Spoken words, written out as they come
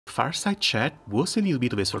Fireside chat was a little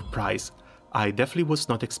bit of a surprise. I definitely was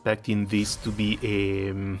not expecting this to be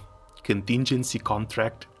a contingency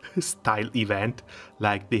contract style event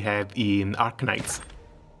like they have in Arknights.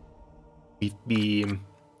 With the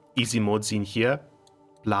easy modes in here,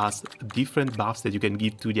 plus different buffs that you can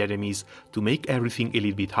give to the enemies to make everything a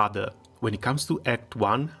little bit harder. When it comes to Act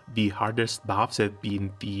 1, the hardest buffs have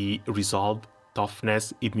been the Resolve,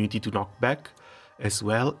 Toughness, Immunity to Knockback, as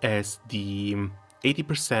well as the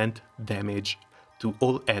 80% damage to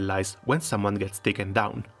all allies when someone gets taken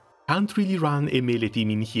down. Can't really run a melee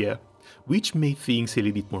team in here, which made things a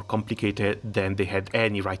little bit more complicated than they had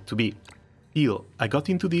any right to be. Still, I got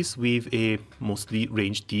into this with a mostly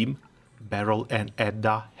ranged team. Beryl and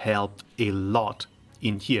Edda helped a lot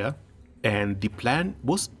in here, and the plan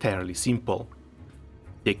was fairly simple.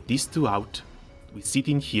 Take these two out, we sit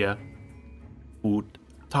in here, put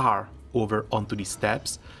Tar over onto the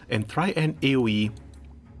steps, and try and AoE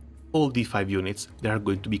all the 5 units that are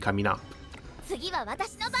going to be coming up.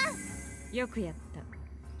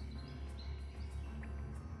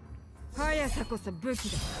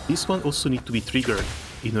 This one also needs to be triggered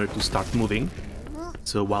in order to start moving.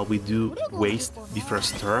 So while we do waste the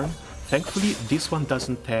first turn, thankfully this one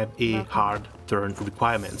doesn't have a hard turn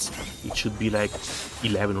requirements. It should be like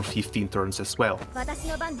 11 or 15 turns as well.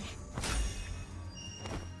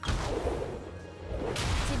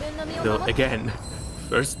 So again,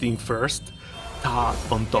 first thing first, Tar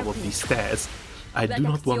on top of these stairs. I do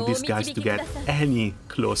not want these guys to get any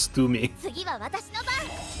close to me.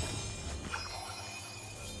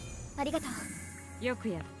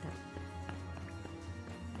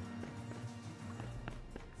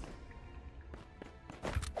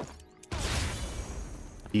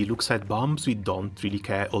 The Luxite bombs we don't really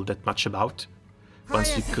care all that much about.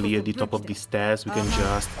 Once we clear the top of the stairs, we can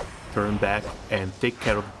just turn back and take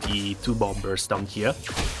care of the 2 bombers down here.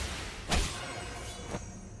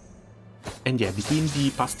 And yeah, between the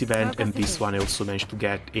past event and this one I also managed to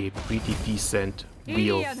get a pretty decent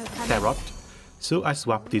real Tarot, so I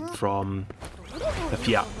swapped it from the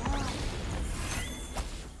Fia.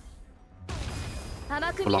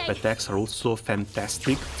 Follow-up attacks are also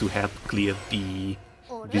fantastic to help clear the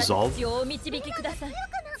Resolve.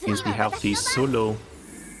 Since the health is so low,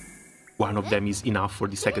 one of them is enough for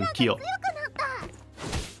the second kill.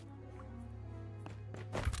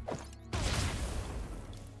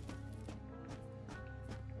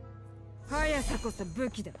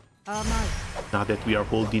 Now that we are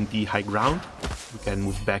holding the high ground, we can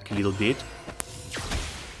move back a little bit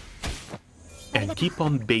and keep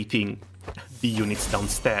on baiting the units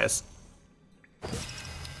downstairs.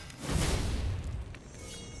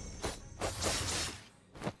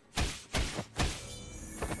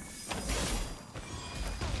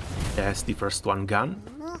 There's the first one gone,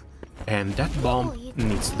 and that bomb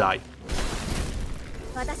needs to die.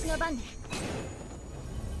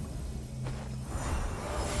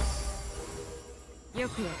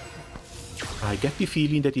 I get the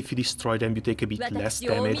feeling that if you destroy them you take a bit less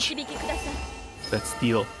damage, but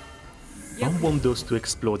still, don't want those to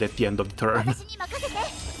explode at the end of the turn.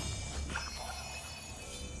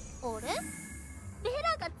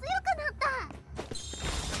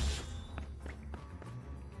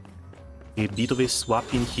 A bit of a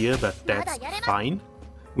swap in here, but that's fine.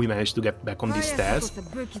 We managed to get back on the stairs,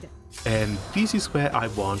 and this is where I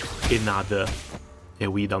want another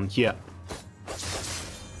AoE down here.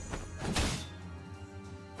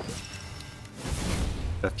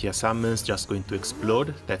 Ratia Summon's just going to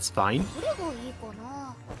explode, that's fine.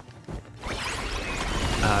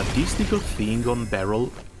 This little thing on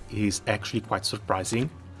Beryl is actually quite surprising.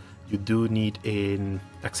 You do need an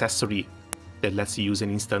accessory that lets you use an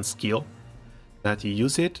instant skill. That you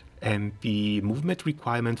use it and the movement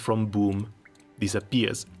requirement from Boom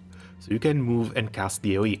disappears. So you can move and cast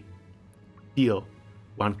the AoE. Still,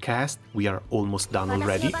 one cast, we are almost done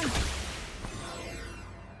already.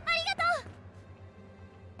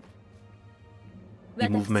 The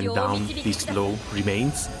movement down this low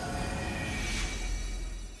remains.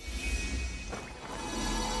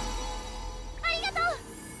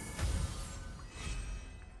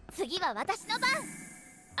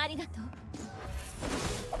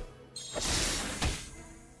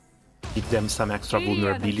 Give them some extra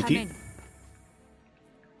vulnerability.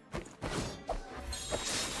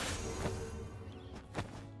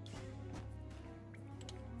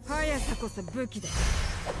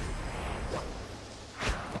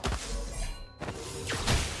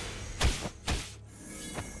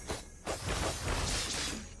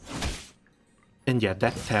 And yeah,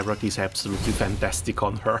 that tarot is absolutely fantastic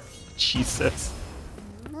on her. Jesus.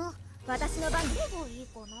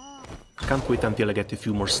 Can't wait until I get a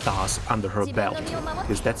few more stars under her belt,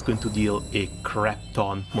 because that's going to deal a crap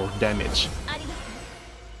ton more damage.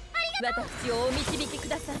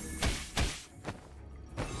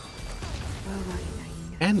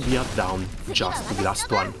 And we are down just to the last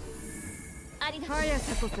one.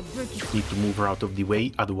 Need to move her out of the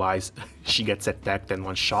way, otherwise she gets attacked and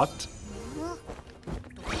one shot.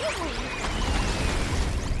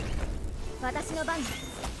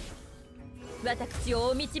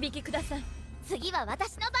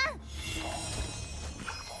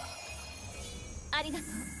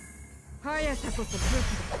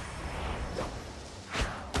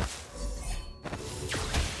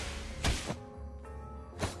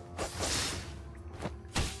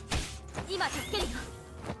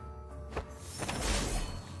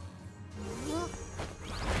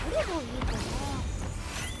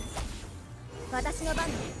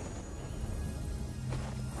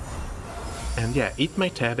 And yeah, it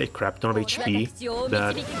might have a crap ton of HP,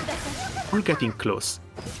 but we're getting close.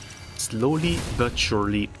 Slowly but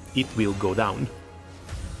surely, it will go down.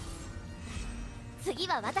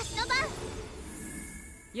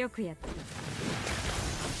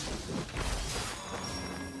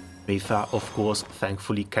 Meitha, of course,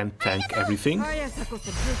 thankfully can tank everything.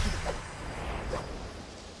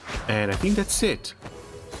 And I think that's it.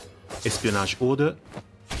 Espionage order,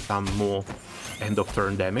 some more end of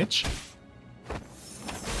turn damage.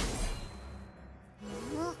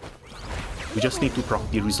 We just need to proc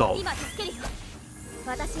the resolve.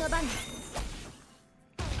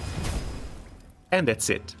 And that's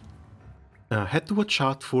it. Had to watch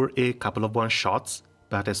out for a couple of one-shots,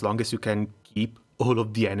 but as long as you can keep all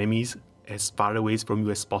of the enemies as far away from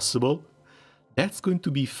you as possible, that's going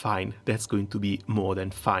to be fine. That's going to be more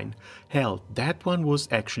than fine. Hell, that one was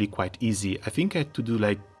actually quite easy. I think I had to do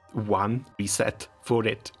like one reset for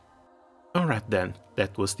it. Alright then,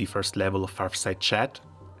 that was the first level of Fireside chat.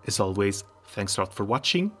 As always, thanks a lot for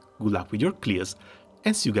watching, good luck with your clears,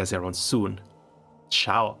 and see you guys around soon.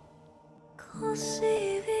 Ciao!